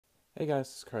Hey guys,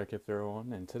 this is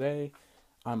Raok, and today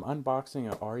I'm unboxing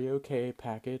a Raok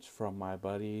package from my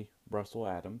buddy Russell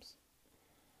Adams.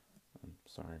 I'm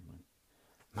sorry,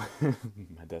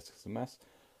 my desk is a mess.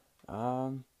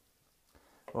 Um,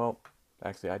 well,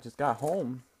 actually, I just got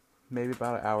home maybe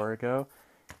about an hour ago.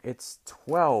 It's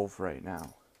 12 right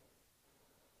now,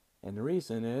 and the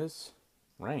reason is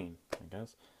rain, I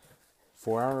guess.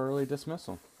 4 hour early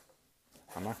dismissal.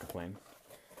 I'm not complaining.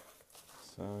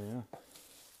 So, yeah,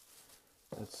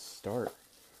 let's start.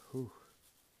 Whew.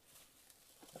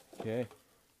 Okay,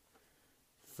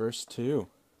 first two.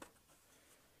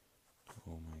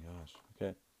 Oh my gosh.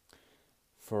 Okay.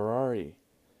 Ferrari.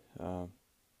 Um,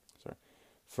 sorry.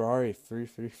 Ferrari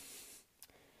 33.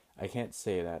 I can't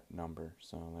say that number,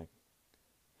 so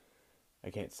I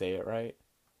can't say it right,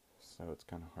 so it's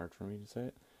kind of hard for me to say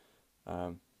it.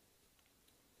 Um,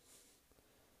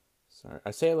 sorry.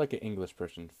 I say it like an English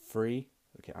person. Free.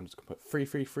 Okay, I'm just gonna put free,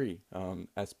 free, free.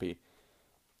 SP.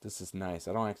 This is nice.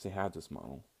 I don't actually have this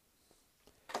model.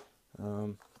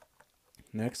 Um,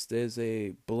 next is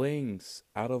a Blings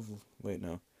out of wait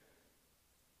no.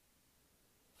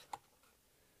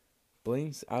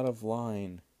 Blings out of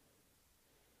line.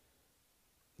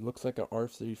 It looks like a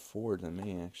R34 to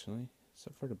me actually,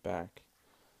 except for the back.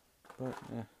 But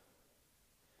yeah.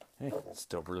 Hey, it's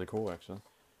still really cool actually.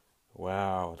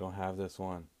 Wow, I don't have this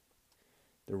one.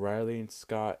 The Riley and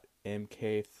Scott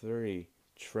MK3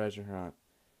 Treasure Hunt.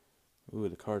 Ooh,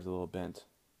 the card's a little bent.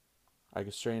 I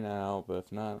can straighten that out, but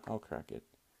if not, I'll crack it.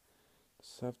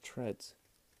 Does it have treads?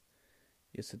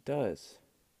 Yes, it does.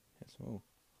 Yes, oh.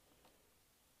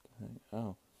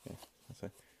 Oh, okay. That's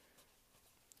it.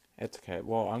 It's okay.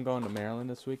 Well, I'm going to Maryland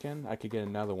this weekend. I could get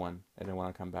another one, and then when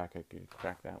I come back, I could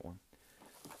crack that one.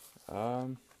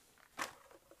 Um,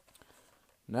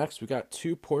 Next we got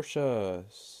two Porsche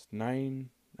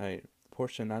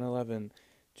 911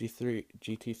 G3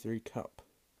 GT3 Cup.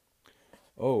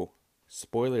 Oh,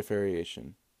 spoiler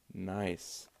variation.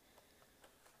 Nice.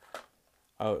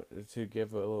 Oh, to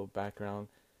give a little background,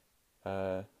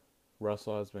 uh,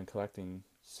 Russell has been collecting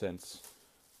since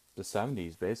the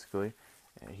 70s, basically.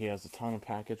 And he has a ton of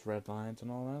package red lines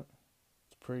and all that.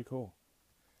 It's pretty cool.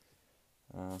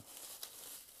 Uh,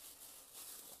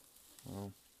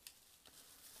 well,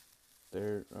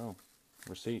 oh,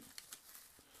 receipt.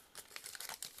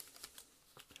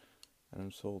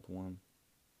 Adam sold one.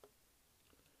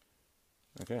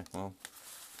 Okay, well,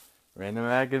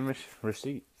 random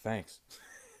receipt. Thanks.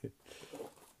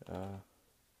 Uh,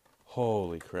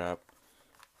 Holy crap.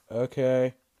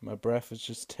 Okay, my breath is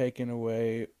just taken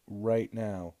away right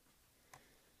now.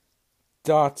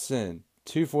 Datsun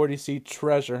 240C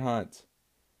Treasure Hunt.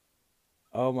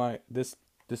 Oh my, this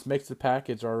makes the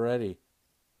package already.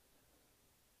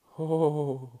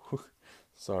 Oh,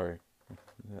 sorry.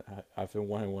 I've been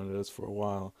wanting one of those for a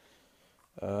while.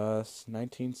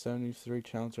 1973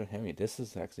 Challenger Hemi. This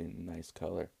is actually a nice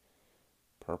color.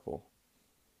 Purple.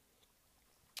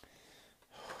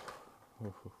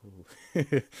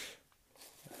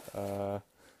 uh,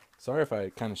 Sorry if I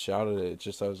kind of shouted it. It's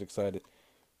just I was excited.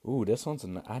 Ooh, this one's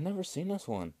I never seen this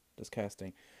one. This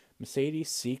casting, Mercedes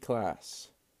C Class.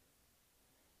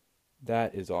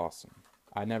 That is awesome.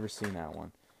 I never seen that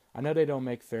one. I know they don't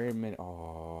make very many.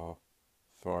 Oh,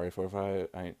 Ferrari 45.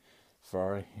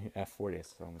 Ferrari F40.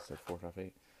 I almost said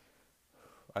 458.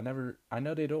 I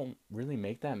know they don't really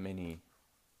make that many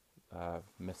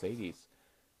Mercedes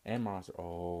and Monster.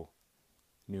 Oh,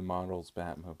 new models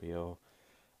Batmobile.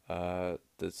 The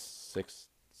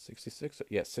 66.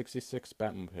 Yeah, 66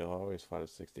 Batmobile. I always thought it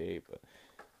was 68, but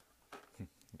I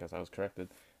guess I was corrected.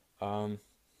 Um,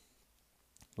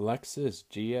 Lexus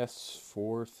GS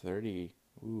 430.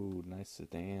 Ooh, nice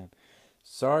sedan.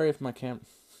 Sorry if my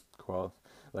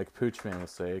like Poochman would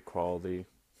say, quality.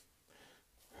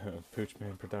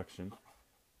 Poochman production.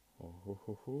 Oh, ho,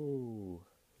 ho, ho.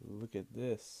 Look at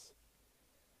this.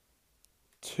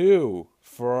 Two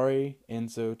Ferrari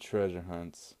Enzo treasure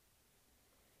hunts.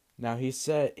 Now he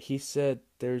said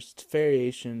there's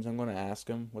variations. I'm gonna ask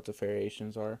him what the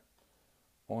variations are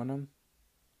on them,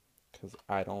 cause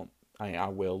I don't. I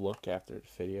will look after the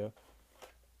video,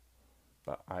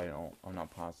 but I don't. I'm not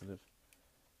positive.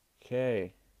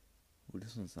 Okay. Ooh,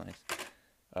 this one's nice.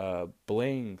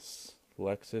 Blings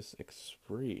Lexus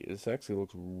Esprit. This actually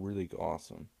looks really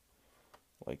awesome.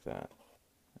 Like that.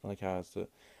 I like how it's the.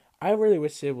 I really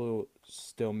wish they would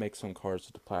still make some cars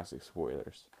with the plastic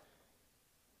spoilers.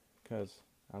 Cause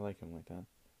I like them like that.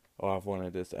 Oh, I've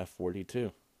wanted this F40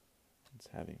 too. It's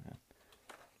having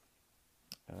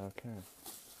that. Okay.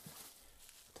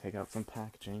 Take out some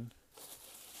packaging.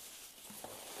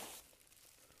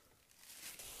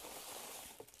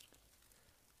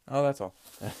 Oh, that's all.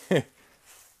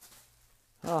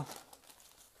 Oh,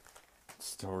 it's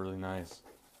still really nice.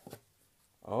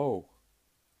 Oh,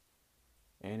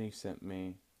 and he sent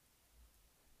me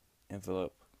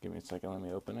envelope. Give me a second. Let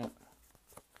me open it.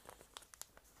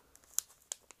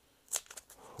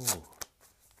 Ooh.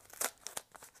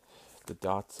 The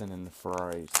Datsun and the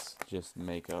Ferraris just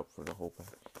make up for the whole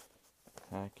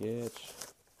package.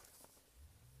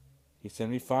 He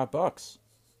sent me $5.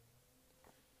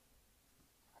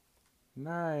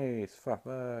 Nice,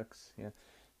 $5. Yeah,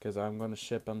 because I'm gonna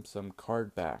ship him some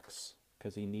card backs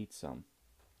because he needs some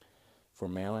for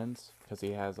mail-ins because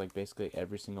he has like basically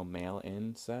every single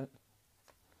mail-in set.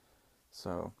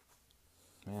 So,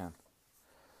 man,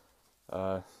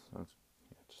 so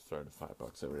just throw the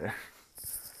 $5 over there.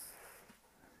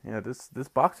 Yeah, this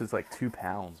box is like 2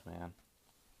 pounds, man.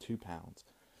 2 pounds.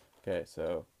 Okay,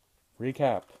 so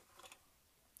recap.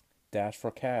 Dash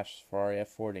for Cash for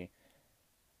RAF40.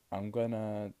 I'm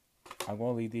gonna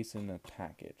leave these in the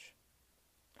package.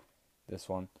 This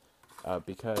one,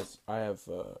 because I have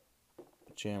a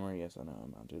jammer. Yes, I know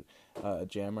I'm not dude. A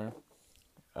jammer.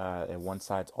 And one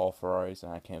side's all Ferraris,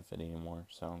 and I can't fit anymore,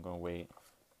 so I'm gonna wait.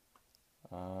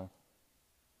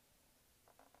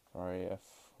 Ferrari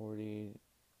F40.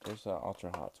 There's an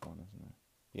Ultra Hots one, isn't there?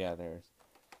 Yeah, there's.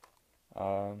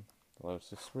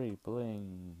 Lotus 3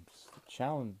 Blings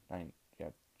Challenge.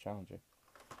 Yeah, Challenger.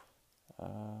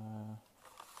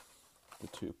 The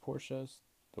two Porsches,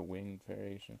 the wing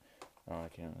variation. Oh, I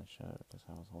can't really show it because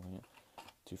I was holding it.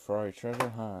 Two Ferrari treasure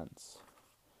hunts.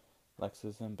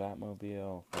 Lexus and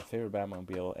Batmobile. My favorite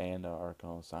Batmobile and the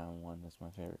Arkham Asylum one is my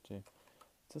favorite too.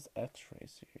 It says X-Ray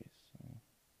series.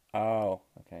 Oh,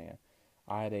 okay, yeah.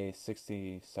 I had a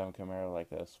 67 Camaro like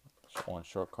this on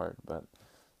short cart, but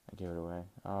I gave it away.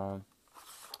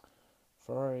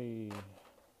 Ferrari.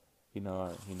 He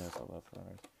knows I love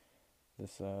Ferrari.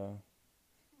 This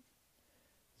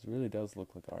really does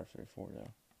look like R34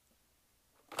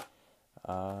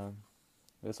 though.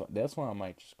 This one I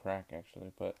might just crack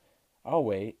actually, but I'll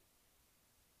wait.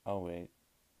 I'll wait.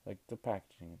 Like the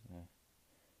packaging,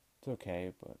 it's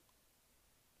okay, but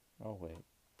I'll wait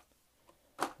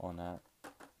on that.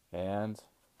 And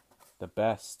the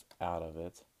best out of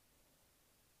it.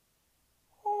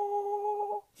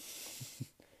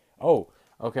 Oh,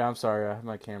 okay. I'm sorry. I have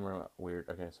my camera weird.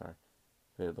 Okay, sorry.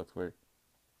 It looks weird.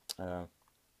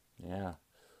 Yeah.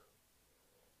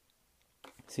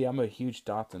 See, I'm a huge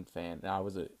Datsun fan. I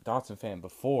was a Datsun fan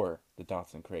before the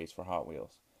Datsun craze for Hot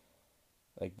Wheels.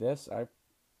 Like this, I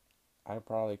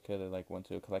probably could have like went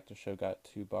to a collector show, got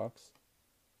 $2.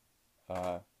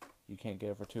 Uh, you can't get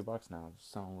it for $2 now. It's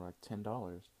selling like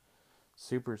 $10.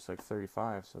 Super's like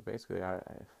 35. So basically,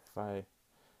 if I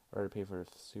were to pay for a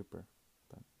Super,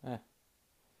 but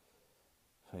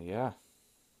So yeah,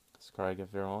 this car I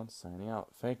give everyone signing out.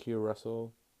 Thank you,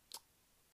 Russell.